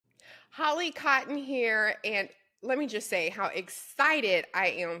Holly Cotton here, and let me just say how excited I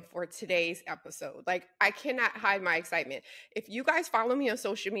am for today's episode. Like, I cannot hide my excitement. If you guys follow me on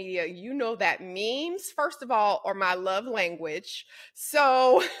social media, you know that memes, first of all, are my love language.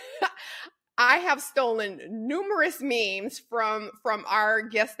 So I have stolen numerous memes from our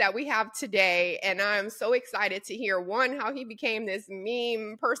guest that we have today, and I'm so excited to hear one how he became this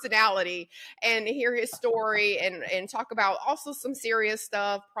meme personality and hear his story and talk about also some serious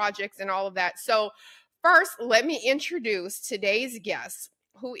stuff, projects, and all of that. So, first, let me introduce today's guest,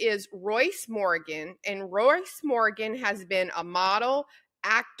 who is Royce Morgan, and Royce Morgan has been a model,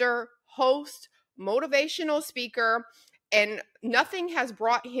 actor, host, motivational speaker, and nothing has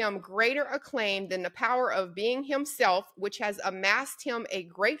brought him greater acclaim than the power of being himself, which has amassed him a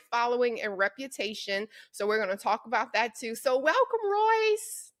great following and reputation. So we're going to talk about that too. So welcome,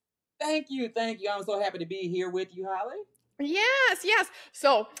 Royce. Thank you. Thank you. I'm so happy to be here with you, Holly. Yes, yes.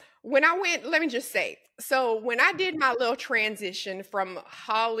 So when I went, let me just say, so when I did my little transition from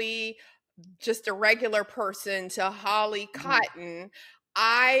Holly, just a regular person, to Holly Mhm. Cotton,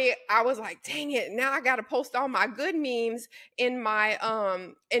 I was like, dang it, now I gotta post all my good memes in my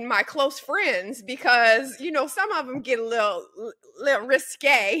close friends because some of them get a little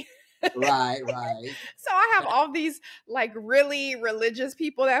risque. Right, right. So I have all these like really religious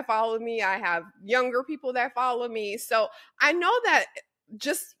people that follow me. I have younger people that follow me. So I know that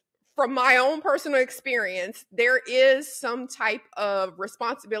just from my own personal experience, there is some type of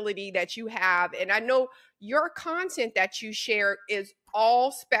responsibility that you have. And I know your content that you share is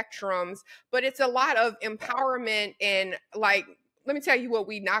all spectrums, but it's a lot of empowerment and like, let me tell you what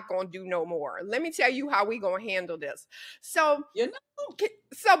we not gonna do no more. Let me tell you how we gonna handle this. So You know,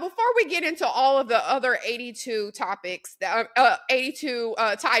 so before we get into all of the other 82 topics, 82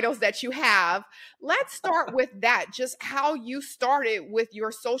 titles that you have, let's start with that. Just how you started with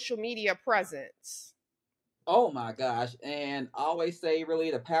your social media presence. oh my gosh. And I always say,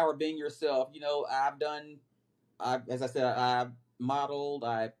 really, the power of being yourself. As I said, I've modeled,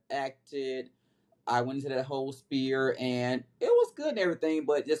 I've acted, I went into that whole sphere and it was good and everything.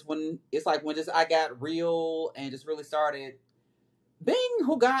 But just when just I got real and just really started being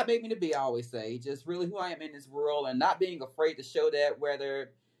who God made me to be, I always say, just really who I am in this world and not being afraid to show that,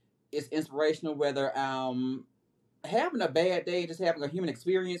 whether it's inspirational, whether having a bad day, just having a human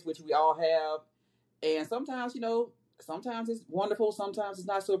experience, which we all have. And sometimes, sometimes it's wonderful, sometimes it's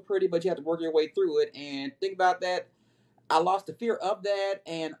not so pretty, but you have to work your way through it. And think about that. I lost the fear of that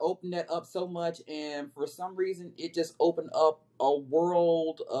and opened that up so much. And for some reason, it just opened up a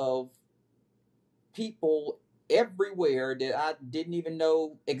world of people everywhere that I didn't even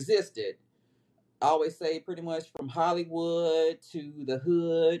know existed. I always say pretty much from Hollywood to the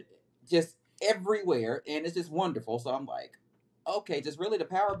hood, just everywhere. And it's just wonderful. So I'm like, okay, just really the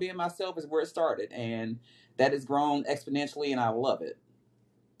power of being myself is where it started. And that has grown exponentially and I love it.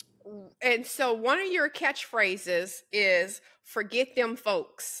 And so one of your catchphrases is forget them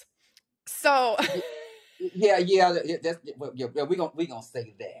folks. So Yeah. That's yeah, we gonna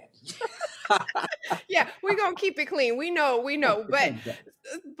say that. yeah, we're gonna keep it clean. We know.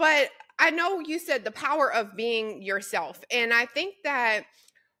 But I know you said the power of being yourself. And I think that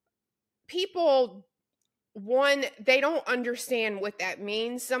people, one, they don't understand what that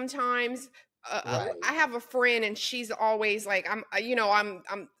means sometimes. Right, I have a friend and she's always like, I'm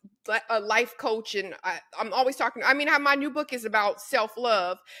a life coach and I'm always talking. I mean, my new book is about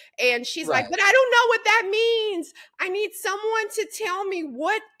self-love, and she's like, right. but I don't know what that means. I need someone to tell me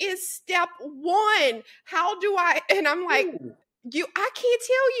what is step one. How do I? And I'm like, Ooh, I can't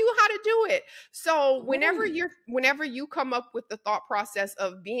tell you how to do it. So right. whenever you come up with the thought process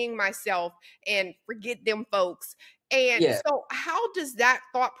of being myself and forget them folks, and Yeah. so how does that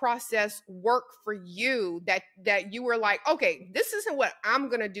thought process work for you, that you were like, okay, this isn't what I'm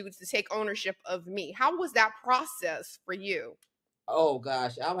going to do to take ownership of me? How was that process for you? Oh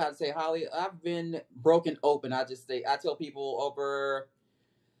gosh, I would have to say, Holly, I've been broken open. I tell people over,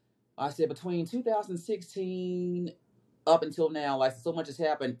 I said between 2016 up until now, like so much has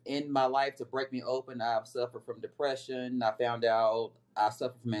happened in my life to break me open. I've suffered from depression. I found out I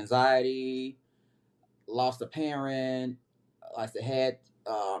suffered from anxiety, lost a parent. Like I said, had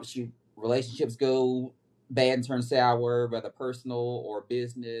shoot, relationships go bad and turn sour, whether personal or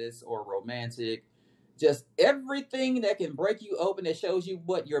business or romantic. Just everything that can break you open that shows you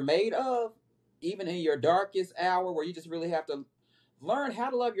what you're made of, even in your darkest hour, where you just really have to learn how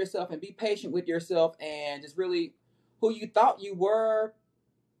to love yourself and be patient with yourself and just really who you thought you were.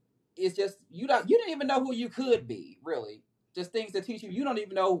 It's just you didn't even know who you could be, really. Just things that teach you don't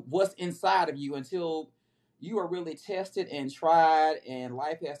even know what's inside of you until you are really tested and tried, and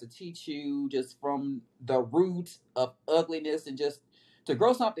life has to teach you just from the roots of ugliness and just to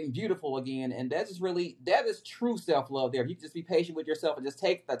grow something beautiful again. And that is true self-love there. If you can just be patient with yourself and just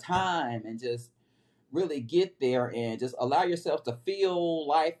take the time and just really get there and just allow yourself to feel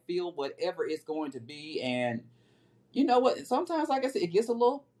life, feel whatever it's going to be. And you know what? Sometimes, like I said, it gets a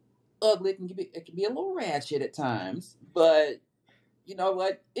little ugly. It can be a little ratchet at times, but you know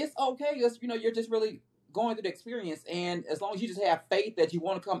what? It's okay because you're just really going through the experience, and as long as you just have faith that you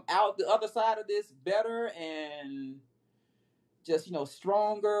want to come out the other side of this better and just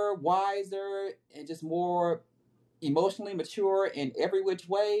stronger, wiser, and just more emotionally mature in every which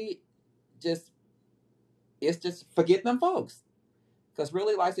way, just it's just forget them folks. Because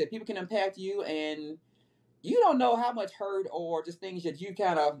really, like I said, people can impact you, and you don't know how much hurt or just things that you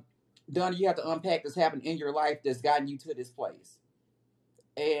kind of done, you have to unpack that's happened in your life that's gotten you to this place.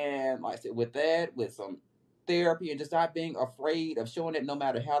 And like I said, with that, with some therapy and just not being afraid of showing it, no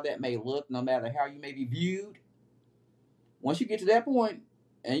matter how that may look, no matter how you may be viewed, once you get to that point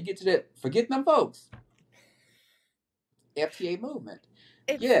and you get to that, forget them folks. FTA movement.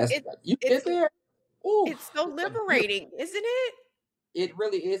 It's Yes, it you it's get there. Ooh, it's so it's a beautiful. liberating, isn't it? It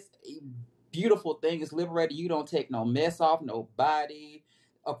really is a beautiful thing. It's liberating. You don't take no mess off nobody.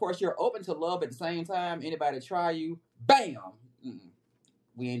 Of course, you're open to love at the same time. Anybody try you, bam. Mm-mm,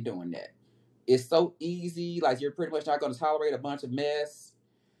 we ain't doing that. It's so easy. Like you're pretty much not going to tolerate a bunch of mess.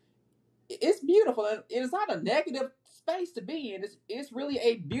 It's beautiful, and it's not a negative space to be in. It's really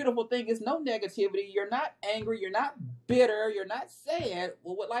a beautiful thing. It's no negativity. You're not angry. You're not bitter. You're not sad.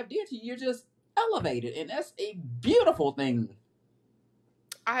 Well, what life did to you, you're just elevated, and that's a beautiful thing.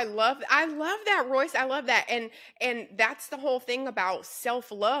 I love that, Royce. I love that. And that's the whole thing about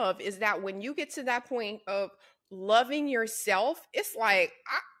self-love is that when you get to that point of loving yourself, it's like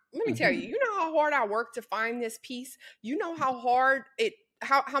let me tell you, Mm-hmm. you know how hard I worked to find this peace. You know how hard it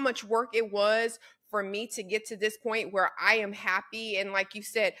how much work it was for me to get to this point where I am happy and like you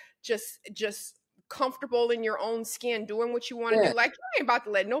said, just comfortable in your own skin, doing what you want to Yeah, do. Like you ain't about to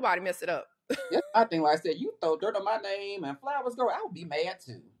let nobody mess it up. that's my thing. Like I said, you throw dirt on my name and flowers grow, I would be mad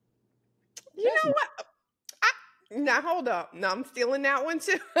too. You That's know what? Now hold up. No, I'm stealing that one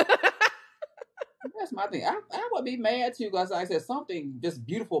too. that's my thing. I would be mad too because like I said, something just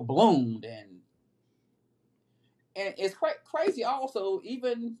beautiful bloomed, and it's crazy. Also,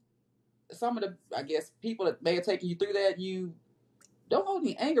 even some of the I guess people that may have taken you through that, you don't hold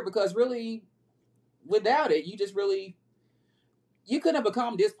any anger because really, without it, you just really you couldn't have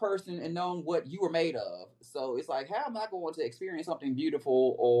become this person and known what you were made of. So it's like, how am I going to experience something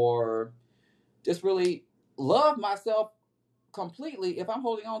beautiful or just really love myself completely if I'm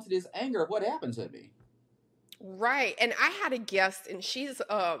holding on to this anger of what happened to me? Right. And I had a guest and she's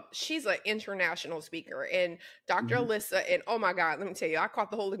an international speaker and Dr. Mm-hmm. Alyssa and oh my God, let me tell you, I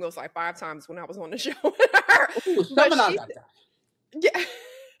caught the Holy Ghost like 5 times when I was on the show with her. Ooh, But something like that. yeah,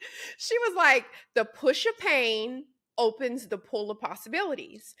 she was like, the push of pain opens the pull of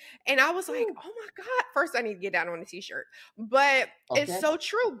possibilities. And I was like, Ooh, oh my God, first I need to get that on a t-shirt. But it's okay. so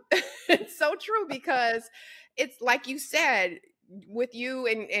true. It's so true because it's like you said, with you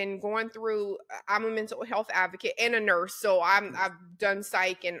and going through I'm a mental health advocate and a nurse, so I've done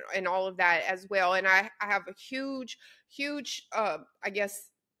psych and all of that as well, and I have a huge I guess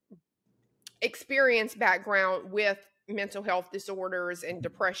experience background with mental health disorders and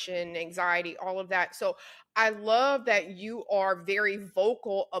depression, anxiety, all of that. So I love that you are very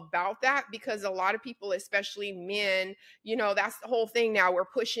vocal about that because a lot of people, especially men, that's the whole thing now. We're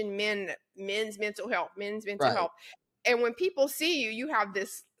pushing men's mental Right. health. And when people see you, you have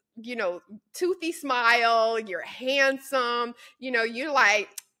this, toothy smile, you're handsome, you're like,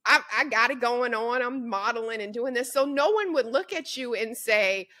 I got it going on. I'm modeling and doing this. So no one would look at you and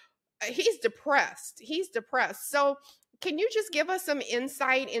say, he's depressed. He's depressed. So, can you just give us some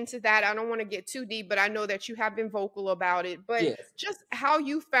insight into that? I don't want to get too deep, but I know that you have been vocal about it. But Yes. just how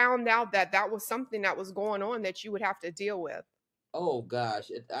you found out that that was something that was going on that you would have to deal with. Oh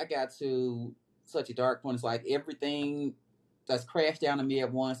gosh, I got to such a dark point. It's like everything that's crashed down on me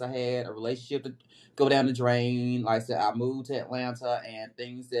at once. I had a relationship to go down the drain. Like I said, I moved to Atlanta, and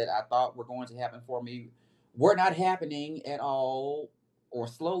things that I thought were going to happen for me were not happening at all, or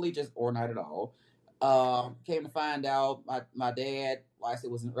slowly, just or not at all. Came to find out, my dad, like I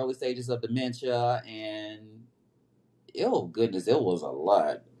said, was in early stages of dementia, and oh goodness, it was a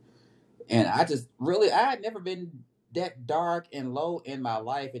lot. And I just really, I had never been that dark and low in my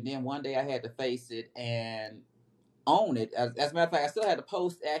life. And then one day I had to face it and own it. As a matter of fact, I still had a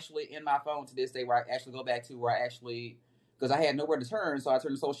post actually in my phone to this day where I actually go back to where I actually because I had nowhere to turn. So I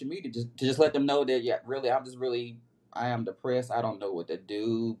turned to social media to just let them know that, yeah, really, I am depressed. I don't know what to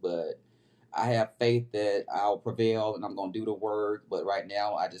do, but I have faith that I'll prevail and I'm going to do the work. But right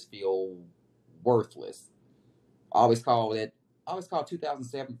now, I just feel worthless. I always call it. I always call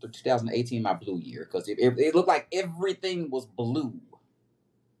 2007 to 2018 my blue year because it looked like everything was blue.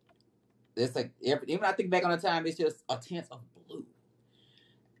 It's like even when I think back on the time, it's just a tint of blue.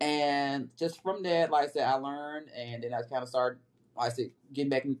 And just from that, like I said, I learned, and then I kind of started, like I said,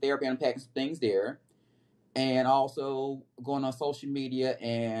 getting back in therapy and unpacking some things there, and also going on social media.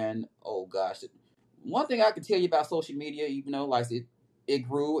 And oh gosh, one thing I can tell you about social media, even though like I said, it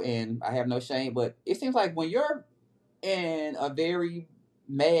grew, and I have no shame, but it seems like when you're in a very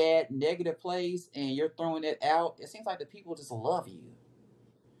mad, negative place and you're throwing it out, it seems like the people just love you.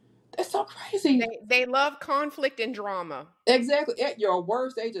 That's so crazy. They love conflict and drama. Exactly. At your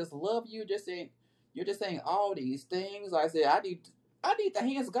worst, they just love you. Just saying, you're just saying all these things. Like I said, I need the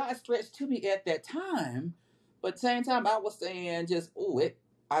hands God stretched to me at that time. But at the same time, I was saying just, oh, it.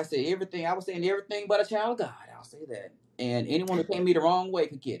 I said everything. I was saying everything but a child of God. I'll say that. And anyone who came me the wrong way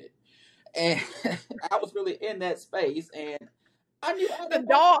could get it. And I was really in that space, and I knew I The didn't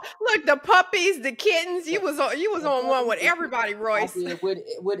want dog, look, the puppies, the kittens. the, You was the on one puppies, with the kids. everybody, I Royce. did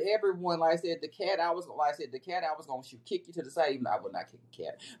with everyone. Like I said, the cat. The cat. I was gonna shoot, kick you to the side. Even though I would not kick the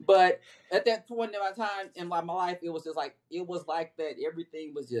cat. But at that point in my time in my life, it was just like it was like that.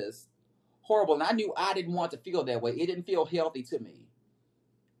 Everything was just horrible, and I knew I didn't want to feel that way. It didn't feel healthy to me.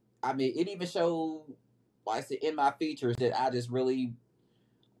 I mean, it even showed, like I said, in my features that I just really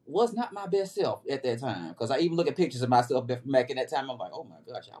was not my best self at that time. Because I even look at pictures of myself back in that time. I'm like, oh my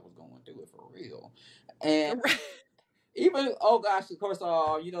gosh, I was going through it for real. And even oh gosh, of course,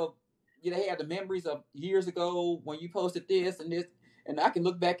 they have the memories of years ago when you posted this and this, and I can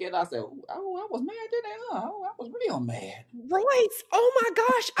look back at it. I say, oh, I was mad today. Oh, I was real mad. Royce, oh my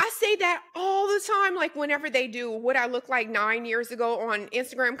gosh, I say that all the time. Like whenever they do what I look like 9 years ago on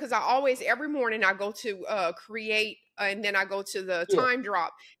Instagram, because I always every morning I go to create and then I go to the Yeah, time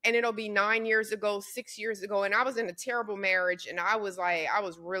drop, and it'll be 9 years ago, 6 years ago, and I was in a terrible marriage, and I was like, I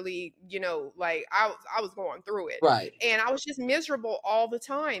was really, like I was going through it, right. and I was just miserable all the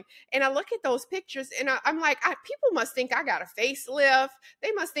time. And I look at those pictures, and I'm like, people must think I got a facelift.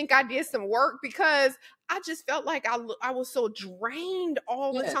 They must think I did some work because I just felt like I was so drained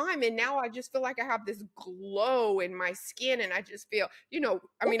all the Yeah, time. And now I just feel like I have this glow in my skin. And I just feel, I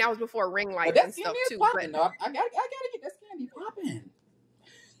that, mean, I was before ring but lights that and skin stuff is too, but popping. Though. I gotta get that skin be popping.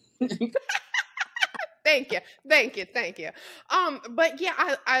 thank you. Thank you. Thank you. But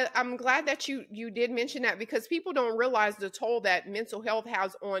yeah, I'm glad that you did mention that because people don't realize the toll that mental health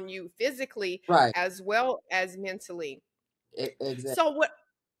has on you physically Right. as well as mentally. Exactly. So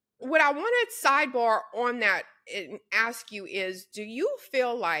what I want to sidebar on that and ask you is, do you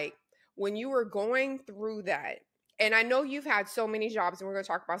feel like when you were going through that, and I know you've had so many jobs, and we're going to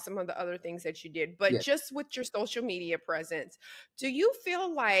talk about some of the other things that you did, but Yeah. just with your social media presence, do you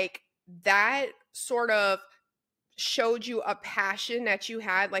feel like that sort of showed you a passion that you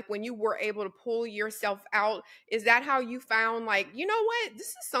had, like when you were able to pull yourself out? Is that how you found, like, you know what, this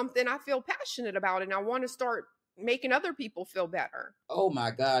is something I feel passionate about and I want to start making other people feel better? Oh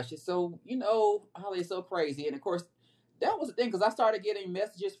my gosh, it's so Holly, it's so crazy, and of course, that was the thing because I started getting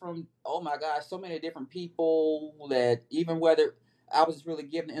messages from oh my gosh, so many different people that even whether I was really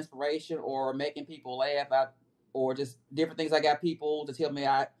giving inspiration or making people laugh, or just different things. I got people to tell me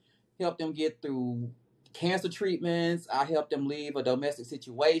I helped them get through cancer treatments. I helped them leave a domestic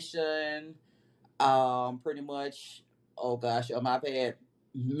situation. Pretty much. Oh gosh, I've had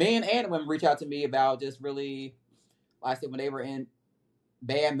men and women reach out to me about just really, like I said, when they were in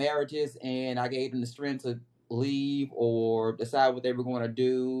bad marriages and I gave them the strength to leave or decide what they were going to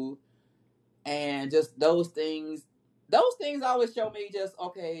do. And just those things always show me just,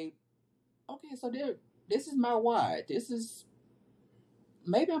 okay, so this is my why. This is,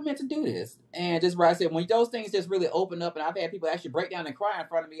 maybe I'm meant to do this. And just what I said, when those things just really open up and I've had people actually break down and cry in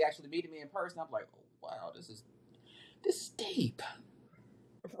front of me, actually meeting me in person, I'm like, oh, wow, this is deep.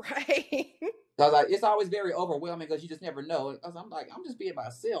 Right. Because like, it's always very overwhelming because you just never know. Because I'm like, I'm just being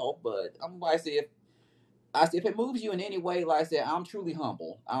myself, but I'm like, if it moves you in any way, like I said, I'm truly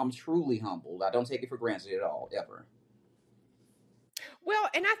humble. I'm truly humbled. I don't take it for granted at all, ever. Well,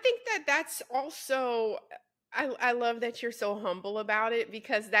 and I think that that's also, I love that you're so humble about it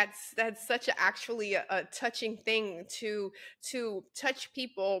because that's such actually a touching thing to touch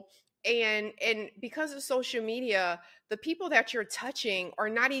people. And because of social media, the people that you're touching are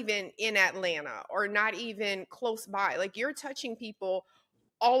not even in Atlanta or not even close by. Like you're touching people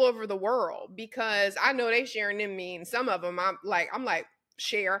all over the world, because I know they sharing them memes. Some of them I'm like,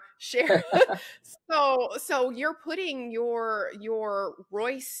 share. So you're putting your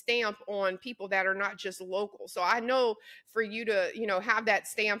Royce stamp on people that are not just local. So I know for you to, have that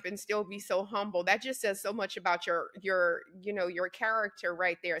stamp and still be so humble, that just says so much about your character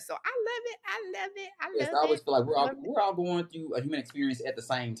right there. So I love it. I love it. I Yes, love I always it. feel like Love it. we're all going through a human experience at the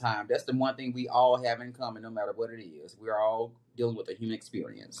same time. That's the one thing we all have in common, no matter what it is. We're all dealing with a human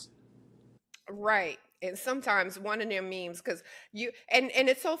experience. Right. And sometimes one of them memes, because and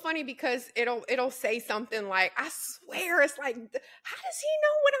it's so funny because it'll say something like, I swear it's like, how does he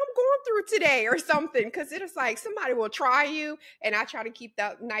know what I'm going through today or something? Because it is like somebody will try you, and I try to keep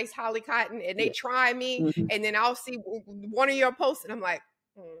that nice holly cotton, and they Yeah. try me, Mhm. and then I'll see one of your posts, and I'm like,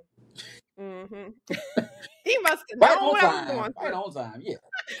 he must have Right known on what I'm time. going Right through. on time. Yeah.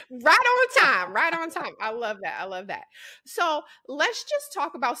 Right on time, right on time. I love that. I love that. So let's just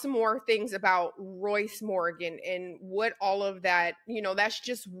talk about some more things about Royce Morgan and what all of that, that's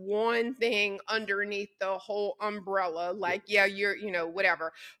just one thing underneath the whole umbrella. Like, yeah, you're,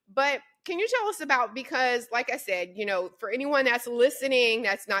 whatever. But can you tell us about, because like I said, for anyone that's listening,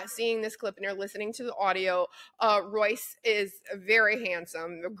 that's not seeing this clip and they're listening to the audio, Royce is very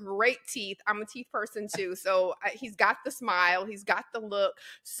handsome, great teeth. I'm a teeth person too. So he's got the smile, he's got the look.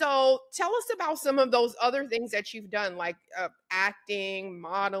 So tell us about some of those other things that you've done, like acting,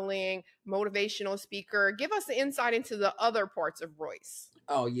 modeling, motivational speaker. Give us the insight into the other parts of Royce.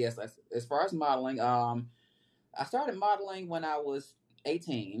 Oh yes. As far as modeling, I started modeling when I was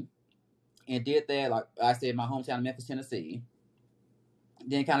 18 and did that, like I said, in my hometown of Memphis, Tennessee.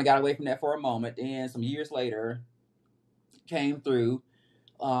 Then kind of got away from that for a moment. Then some years later, came through.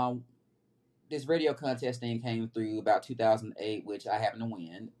 Um, this radio contest thing came through about 2008, which I happened to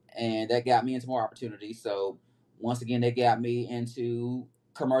win, and that got me into more opportunities. So once again, they got me into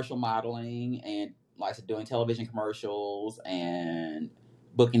commercial modeling and, like I said, doing television commercials and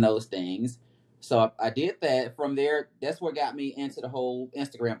booking those things. So I did that. From there, that's what got me into the whole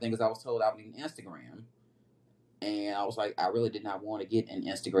Instagram thing, because I was told I would need an Instagram. And I was like, I really did not want to get an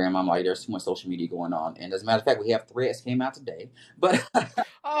Instagram. I'm like, there's too much social media going on. And as a matter of fact, we have Threads came out today. But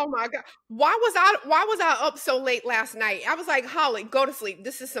Oh my God. Why was I up so late last night? I was like, Holly, go to sleep.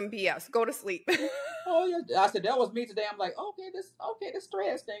 This is some BS. Go to sleep. oh yeah, I said that was me today. I'm like, this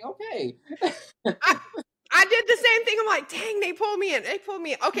Threads thing, okay. I I did the same thing. I'm like, dang, they pulled me in. They pulled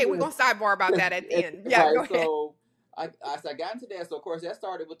me in. Okay, we're Yes, gonna sidebar about that at the end. Yeah, right. go ahead. So I got into that. So of course that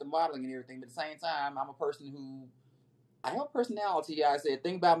started with the modeling and everything. But at the same time, I'm a person who I have personality. I said,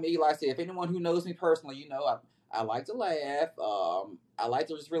 think about me. Like I said, if anyone who knows me personally, I like to laugh. I like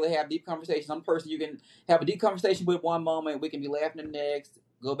to just really have deep conversations. I'm a person you can have a deep conversation with one moment. We can be laughing the next.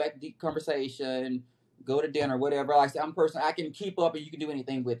 Go back to deep conversation. Go to dinner, whatever. Like I said, I'm a person I can keep up and you can do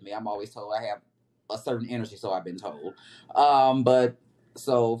anything with me. I'm always told I have a certain energy, so I've been told. But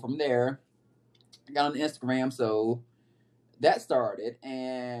so from there, I got on Instagram. So that started,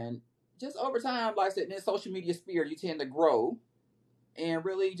 and just over time, like I said, in the social media sphere, you tend to grow and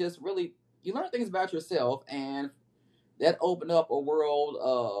really you learn things about yourself, and that opened up a world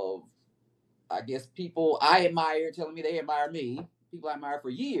of, I guess, people I admire telling me they admire me, people I admire for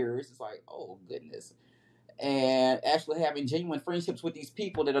years. It's like, oh goodness. And actually having genuine friendships with these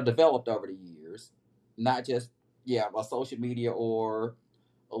people that are developed over the years, not just, yeah, a social media or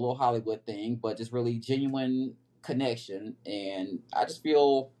a little Hollywood thing, but just really genuine connection. And I just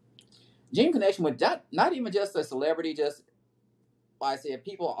feel genuine connection with not even just a celebrity, just like I said,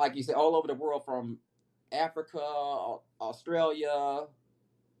 people, like you said, all over the world, from Africa, Australia,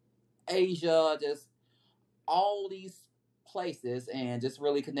 Asia, just all these places, and just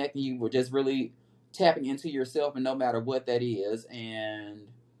really connecting you with just really tapping into yourself, and no matter what that is, and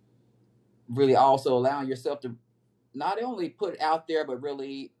really also allowing yourself to not only put it out there, but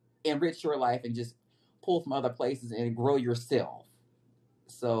really enrich your life and just pull from other places and grow yourself.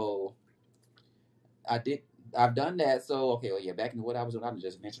 So I did. I've done that. So okay, well, yeah. Back into what I was doing, I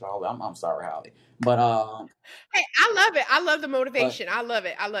just mentioned all. I'm sorry, Holly, but Hey, I love it. I love the but motivation. I love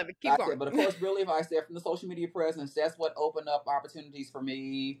it. I love it. Keep I said, going. but of course, really, if I said from the social media presence, that's what opened up opportunities for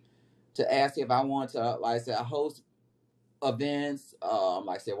me to ask if I want to, like I said, host events.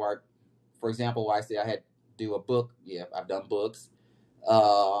 Like I said, where, for example, like I said I had to do a book. Yeah, I've done books.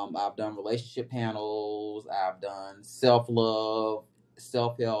 I've done relationship panels. I've done self love,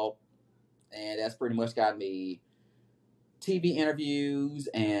 self help, and that's pretty much got me TV interviews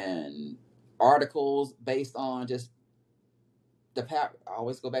and articles based on just the power. I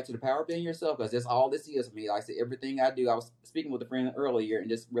always go back to the power of being yourself, because that's all this is for me. Like I said, everything I do. I was speaking with a friend earlier, and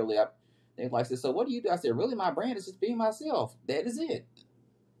just really, they like I said, so what do you do? I said, really, my brand is just being myself. That is it.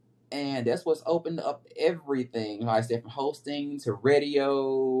 And that's what's opened up everything. Like I said, from hosting to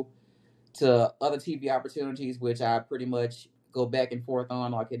radio to other TV opportunities, which I pretty much go back and forth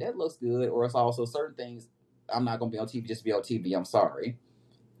on. Like, okay, that looks good. Or it's also certain things I'm not going to be on TV just to be on TV. I'm sorry.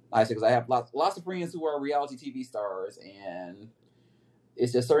 Like I said, because I have lots of friends who are reality TV stars, and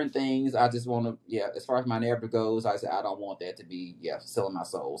it's just certain things I just want to, yeah, as far as my narrative goes, I said, I don't want that to be, selling my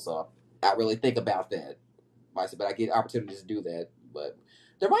soul. So I really think about that. Like I said, but I get opportunities to do that. But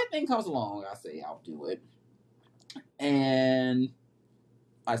the right thing comes along, I say I'll do it. And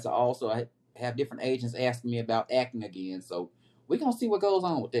I said also I have different agents asking me about acting again. So we're going to see what goes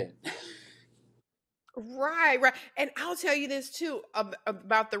on with that. Right, right. And I'll tell you this too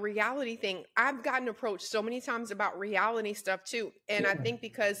about the reality thing. I've gotten approached so many times about reality stuff too. And I Yeah. think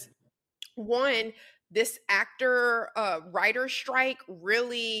because one, this actor writer strike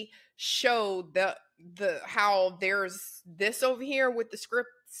really showed the how there's this over here with the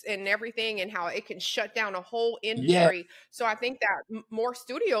scripts and everything, and how it can shut down a whole Yeah. industry. So I think that more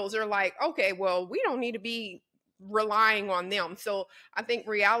studios are like, okay, well, we don't need to be relying on them. So I think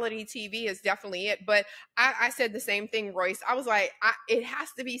reality TV is definitely it. But I said the same thing, Royce. I was like, it has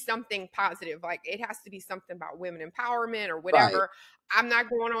to be something positive. Like it has to be something about women empowerment or Right. whatever. I'm not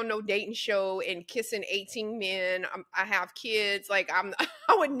going on no dating show and kissing 18 men. I have kids. Like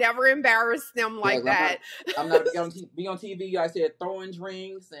I would never embarrass them Yeah, like that. I'm not be on TV. I said throwing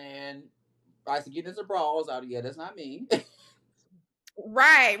drinks and I said getting into brawls out. Yeah, that's not me.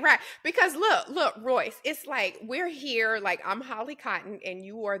 Right, right. Because look, Royce, it's like we're here, like I'm Holly Cotton and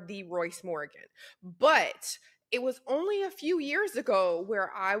you are the Royce Morgan. But it was only a few years ago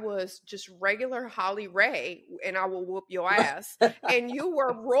where I was just regular Holly Ray and I will whoop your ass. And you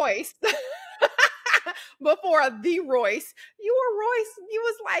were Royce. Before the Royce, you were Royce. You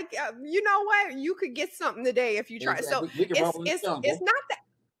was like, you know what? You could get something today if you try. So Exactly. We can roll in the it's jungle. not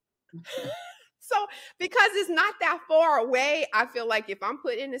so because it's not that far away. I feel like if I'm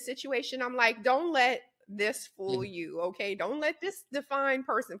put in a situation, I'm like, don't let this fool you, okay? Don't let this defined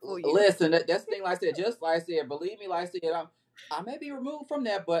person fool you. Listen, that's the thing. Like I said, just like I said, believe me, like I said, I may be removed from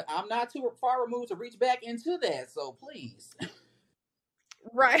that, but I'm not too far removed to reach back into that. So please,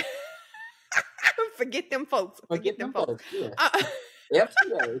 Right. Forget them folks. forget Forget them them folks. folks. Yeah, Uh,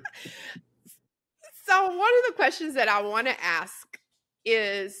 FTA. so one of the questions that I want to ask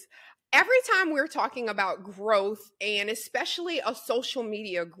is every time we're talking about growth and especially a social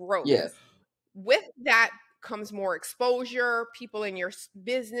media growth, Yes, with that comes more exposure, people in your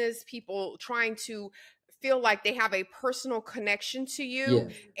business, people trying to feel like they have a personal connection to you.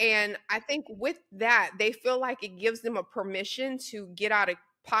 yes, And I think with that, they feel like it gives them a permission to get out of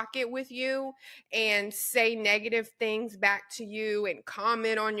pocket with you and say negative things back to you and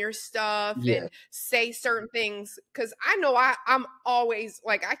comment on your stuff yes. and say certain things. Because I know I'm always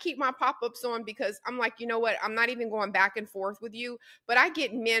like, I keep my pop-ups on because I'm like, you know what, I'm not even going back and forth with you. But I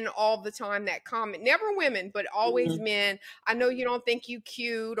get men all the time that comment, never women, but always Mhm. men. I know you don't think you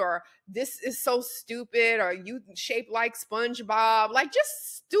cute, or this is so stupid, or you shaped like SpongeBob, like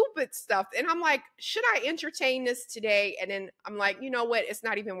just stupid stuff. And I'm like, should I entertain this today? And then I'm like, you know what? It's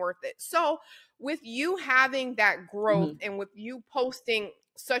not even worth it. So with you having that growth Mhm. and with you posting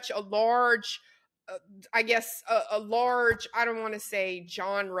such a large I guess a large, I don't want to say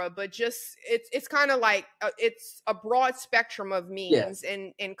genre, but just it's kind of like it's a broad spectrum of memes Yes.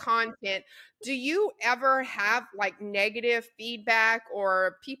 and content. Do you ever have like negative feedback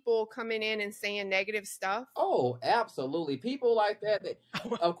or people coming in and saying negative stuff? Oh, absolutely. People like that.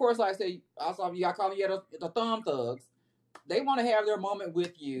 Of course, like I say, also I call them the thumb thugs. They want to have their moment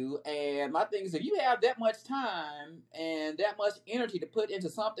with you. And my thing is, if you have that much time and that much energy to put into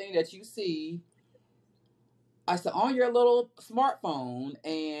something that you see, I said on your little smartphone,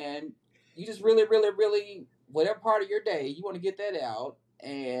 and you just really, really, really, whatever part of your day you want to get that out,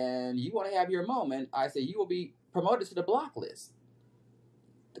 and you want to have your moment, I said you will be promoted to the block list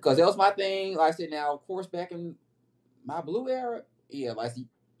because that was my thing. Like I said, now of course back in my blue era, yeah, like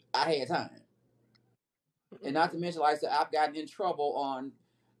I had time, and not to mention, like I said, I've gotten in trouble on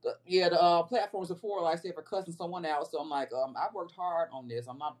the platforms before, like I said, for cussing someone out. So I'm like, I've worked hard on this.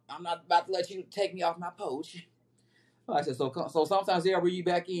 I'm not about to let you take me off my poach. Like I said, so sometimes they'll read you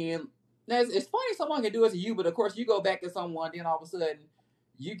back in. Now it's funny someone can do it to you, but of course you go back to someone, then all of a sudden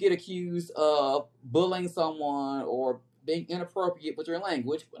you get accused of bullying someone or being inappropriate with your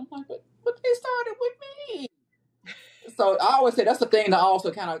language. But I'm like, but they started with me. So I always say that's the thing that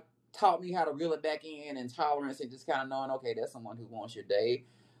also kind of taught me how to reel it back in and tolerance and just kind of knowing, okay, that's someone who wants your day.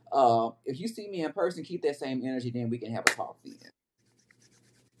 If you see me in person, keep that same energy, then we can have a talk then.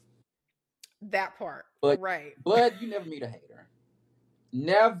 That part, But right? you never meet a hater.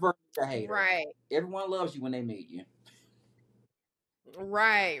 Never a hater. Right. Everyone loves you when they meet you.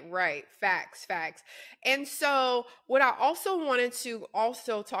 Right, right. Facts, facts. And so what I also wanted to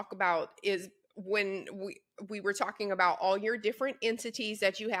also talk about is when we were talking about all your different entities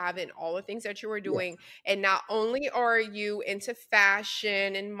that you have and all the things that you were Yes. doing, and not only are you into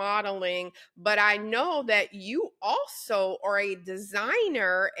fashion and modeling, but I know that you also are a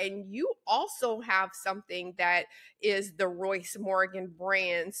designer and you also have something that is the Royce Morgan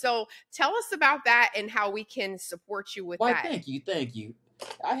brand. So tell us about that and how we can support you with Why, that. thank you, thank you.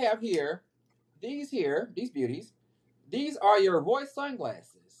 I have these beauties. These are your Royce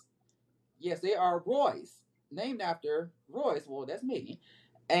sunglasses. Yes, they are Royce, named after Royce. Well, that's me.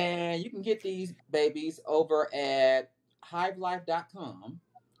 And you can get these babies over at hivelife.com.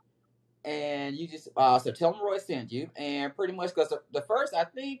 And you just so tell them Roy sent you, and pretty much because the first I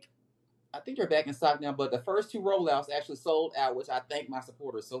think they're back in stock now, but the first two rollouts actually sold out, which I thank my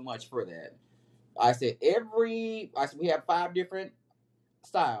supporters so much for that. I said we have 5 different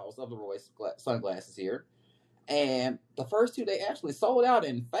styles of the Royce sunglasses here, and the first two they actually sold out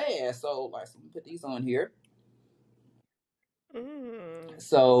in fast. So let me put these on here. Mm.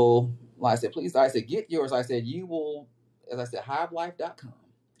 So like I said, please, I said get yours. I said you will, as I said, hivelife.com.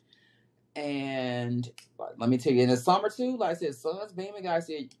 And let me tell you, in the summer too, like I said, sun's beaming. I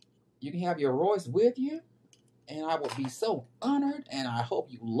said you can have your Royce with you, and I would be so honored. And I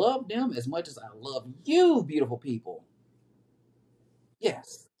hope you love them as much as I love you, beautiful people.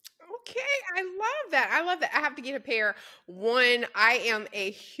 Yes. Okay, I love that. I love that. I have to get a pair. One, I am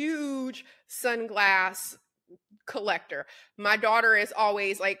a huge sunglass collector. My daughter is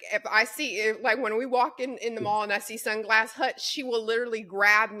always like, if I see it, like when we walk in the mall and I see Sunglass Hut, she will literally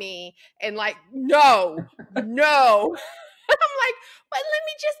grab me and like, no, no. I'm like, but let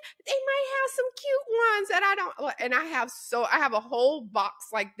me just, they might have some cute ones that I don't, and I have a whole box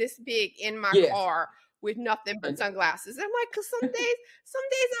like this big in my Yes. car with nothing but And sunglasses. I'm like, cause some days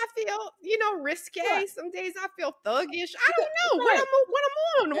I feel, right, risque. Some days I feel thuggish. I don't know right.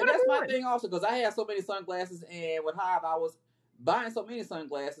 And what that's my I'm on. thing also, because I had so many sunglasses, and with Hive, I was buying so many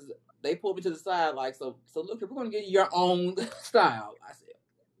sunglasses. They pulled me to the side, like, so look, if we're gonna get you your own style, I said,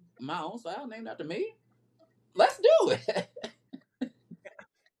 my own style named after me. Let's do it.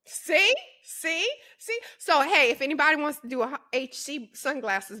 See, see. So hey, if anybody wants to do a HC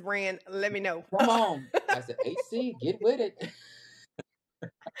sunglasses brand, let me know. Come on. I said, HC, get with it.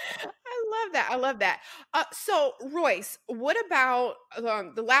 I love that. I love that. So, Royce, what about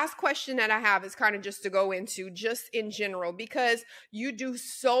the last question that I have is kind of just to go into just in general because you do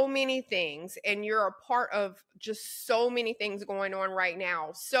so many things and you're a part of just so many things going on right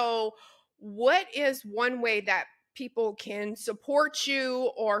now. So, what is one way that people can support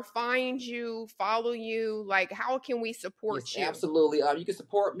you or find you, follow you? Like, how can we Yes, support you? absolutely. You can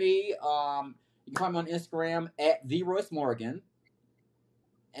support me. You can find me on Instagram at theroycemorgan,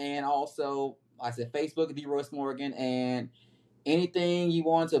 and also, like I said, Facebook the Royce Morgan, and anything you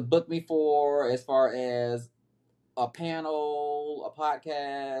want to book me for as far as a panel, a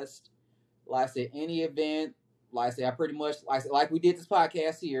podcast, like I said, any event. Like I said, I pretty much like we did this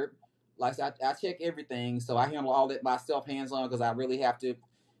podcast here. Like I said, I check everything, so I handle all that myself, hands on, because I really have to.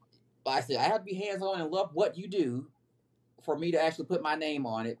 Like I said, I have to be hands on and love what you do for me to actually put my name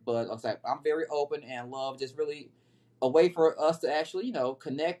on it. But like I said, I'm very open and love just really a way for us to actually,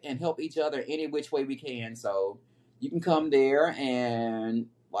 connect and help each other any which way we can. So you can come there, and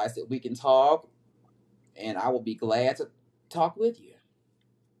like I said, we can talk, and I will be glad to talk with you.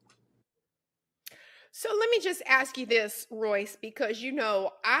 So let me just ask you this, Royce, because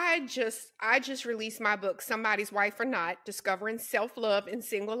I just released my book, Somebody's Wife or Not: Discovering Self-Love and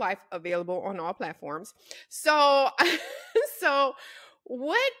Single Life, available on all platforms. So so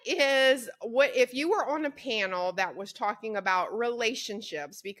what if you were on a panel that was talking about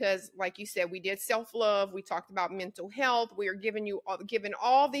relationships, because like you said, we did self-love, we talked about mental health, we are giving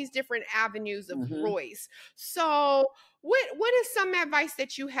all these different avenues of Mm-hmm. Royce. So what is some advice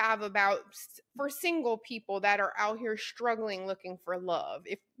that you have about for single people that are out here struggling looking for love?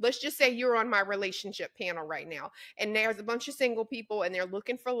 If let's just say you're on my relationship panel right now and there's a bunch of single people and they're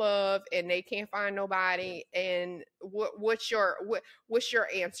looking for love and they can't find nobody, and what's your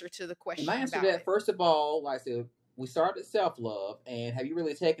answer to the And my question answer to about that, it? first of all, like I said, we started self love, and have you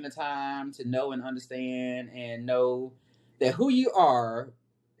really taken the time to know and understand and know that who you are,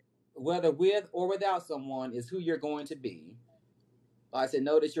 whether with or without someone, is who you're going to be? Like I said,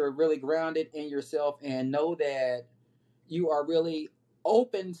 know that you're really grounded in yourself, and know that you are really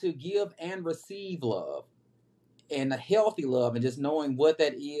open to give and receive love, and a healthy love, and just knowing what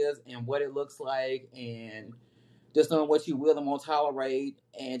that is and what it looks like, and just knowing what you will and won't tolerate,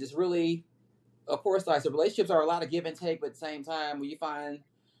 and just really, of course, like I said, relationships are a lot of give and take, but at the same time, when you find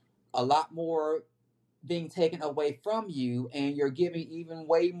a lot more being taken away from you and you're giving even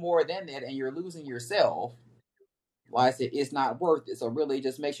way more than that and you're losing yourself, like I said, it's not worth it. So really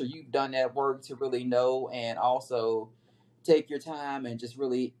just make sure you've done that work to really know, and also take your time and just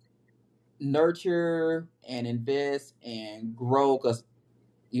really nurture and invest and grow, because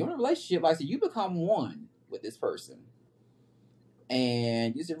you're in a relationship, like I said, you become one with this person.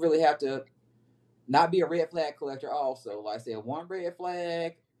 And you just really have to not be a red flag collector also. Like I said, one red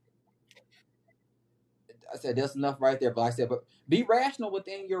flag, I said that's enough right there. But like I said, but be rational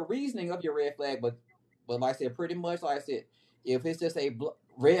within your reasoning of your red flag. But like I said, pretty much like I said, if it's just a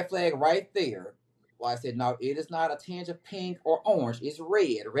red flag right there, like I said, no, it is not a tinge of pink or orange. It's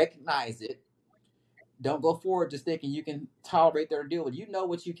red. Recognize it. Don't go forward just thinking you can tolerate their deal with. You know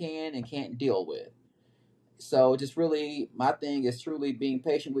what you can and can't deal with. So just really, my thing is truly being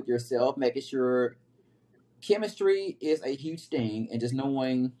patient with yourself, making sure chemistry is a huge thing, and just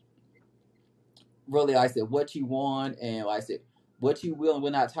knowing really, like I said, what you want, and like I said, what you will and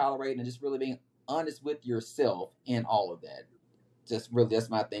will not tolerate, and just really being honest with yourself in all of that. Just really, that's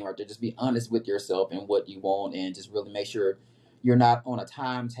my thing right there. Just be honest with yourself and what you want, and just really make sure you're not on a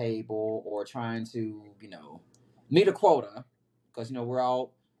timetable or trying to, meet a quota, because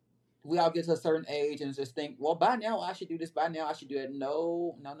we all get to a certain age and just think, well, by now I should do this. By now I should do that.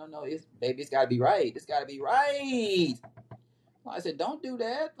 No, no, no, no. It's got to be right. It's got to be right. I said, don't do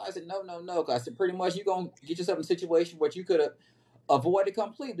that. I said, no, no, no. Cause I said, pretty much you're going to get yourself in a situation where you could have avoided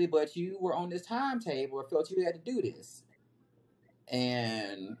completely, but you were on this timetable or felt you had to do this.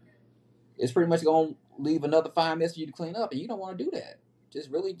 And it's pretty much going to leave another fine mess for you to clean up. And you don't want to do that.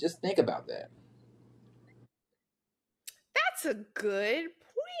 Just really just think about that. That's a good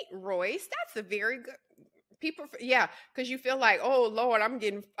point, Royce. That's a very good people. Yeah, because you feel like, oh Lord, I'm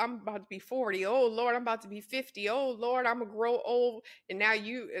about to be 40. Oh Lord, I'm about to be 50. Oh Lord, I'm gonna grow old. And now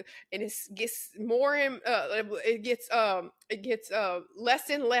and it gets more and it gets less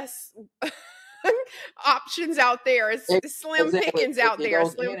and less options out there. It's slim Exactly. pickings out It there.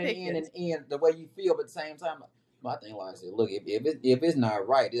 goes Slim in and in pickings. and in the way you feel, but at the same time, my thing, like I said, look, if it's not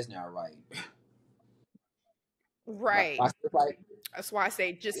right, it's not right. Right. It's like That's why I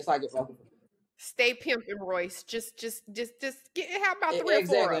say just it's like stay pimping, Royce. Just get. How about three or four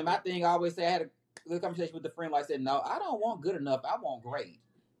exactly. of And my them? thing, I always say, I had a good conversation with a friend. Like I said, no, I don't want good enough. I want great.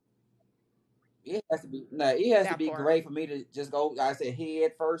 It has to be no. It has to That be part. great for me to just go. Like I said,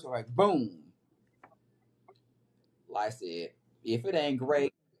 head first, or like boom. Like I said, if it ain't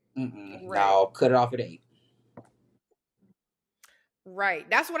great, Right. no, cut it off at 8. Right.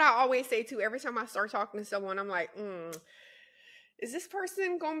 That's what I always say too. Every time I start talking to someone, I'm like, is this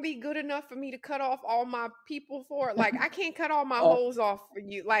person gonna be good enough for me to cut off all my people for? Like, I can't cut all my Oh, hoes off for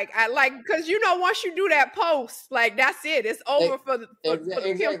you. Like, I like because once you do that post, like that's it. It's over for the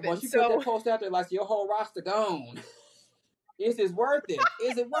exactly. pimping. Once you put So that post out there, like your whole roster gone. Is it worth it?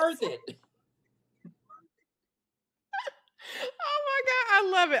 Is it worth it? oh my god, I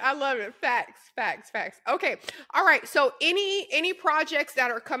love it. I love it. Facts, facts, facts. Okay. All right. So any projects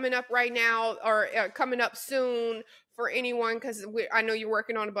that are coming up right now or coming up soon for anyone cuz I know you're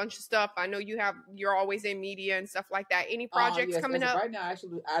working on a bunch of stuff. I know you're always in media and stuff like that. Any projects Yes. coming As of up? right now,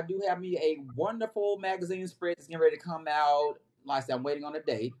 actually, I do have me a wonderful magazine spread that's getting ready to come out. Like I said, I'm waiting on a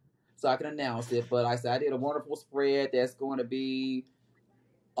date so I can announce it. But like I said, I did a wonderful spread that's going to be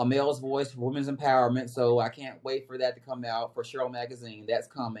a male's voice for women's empowerment. So I can't wait for that to come out for Cheryl Magazine. That's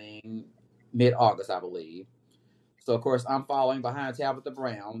coming mid-August, I believe. So of course I'm following behind Tabitha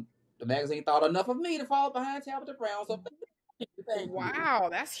Brown. The magazine thought enough of me to follow behind Tabitha Brown. So thank you. Wow,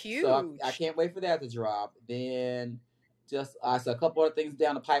 that's So I huge. can't wait for that to drop. Then just I saw a couple other things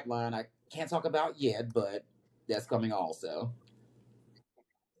down the pipeline I can't talk about yet, but that's coming also.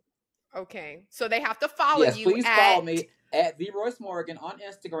 Okay. So they have to follow Yes, you please at follow me at theroycemorgan Morgan on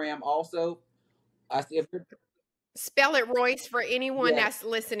Instagram. Also, I see if spell it Royce for anyone yeah, that's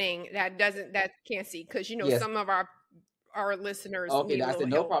listening that can't see cuz yes. some of our listeners Okay, need a I little said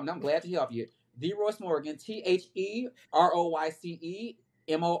no help. problem. I'm glad to help you. Theroyce Morgan,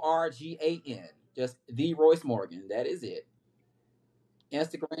 TheRoycemorgan. Just Theroyce Morgan. That is it.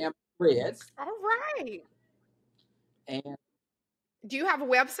 Instagram threads All right. and Do you have a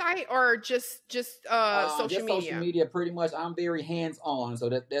website or just social just social media? media. Pretty much, I'm very hands on, so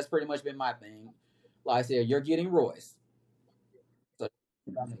that's pretty much been my thing. Like I said, you're getting Royce. So,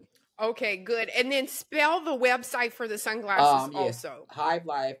 Okay, good. And then spell the website for the sunglasses yes, also. Hive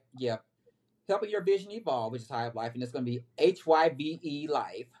Life. Yeah, helping your vision evolve, which is Hive Life, and it's going to be HYVE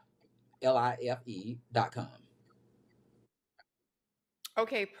Life, LIFE.com.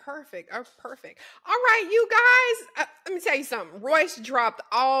 Okay, perfect. Oh, perfect. All right, you guys. Let me tell you something. Royce dropped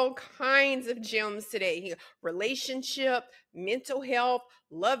all kinds of gems today. Relationship, mental health,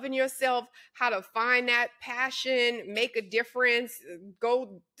 loving yourself, how to find that passion, make a difference.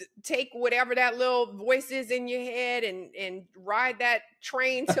 Go take whatever that little voice is in your head and ride that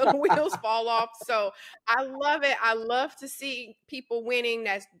train till the wheels fall off. So I love it. I love to see people winning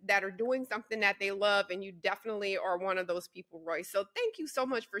that are doing something that they love, and you definitely are one of those people, Roy. So thank you so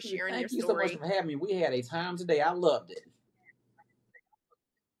much for sharing your Thank you so much story. for having me. We had a time today. I loved it.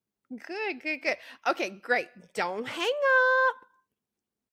 Good, good, good. Okay, great. Don't hang up.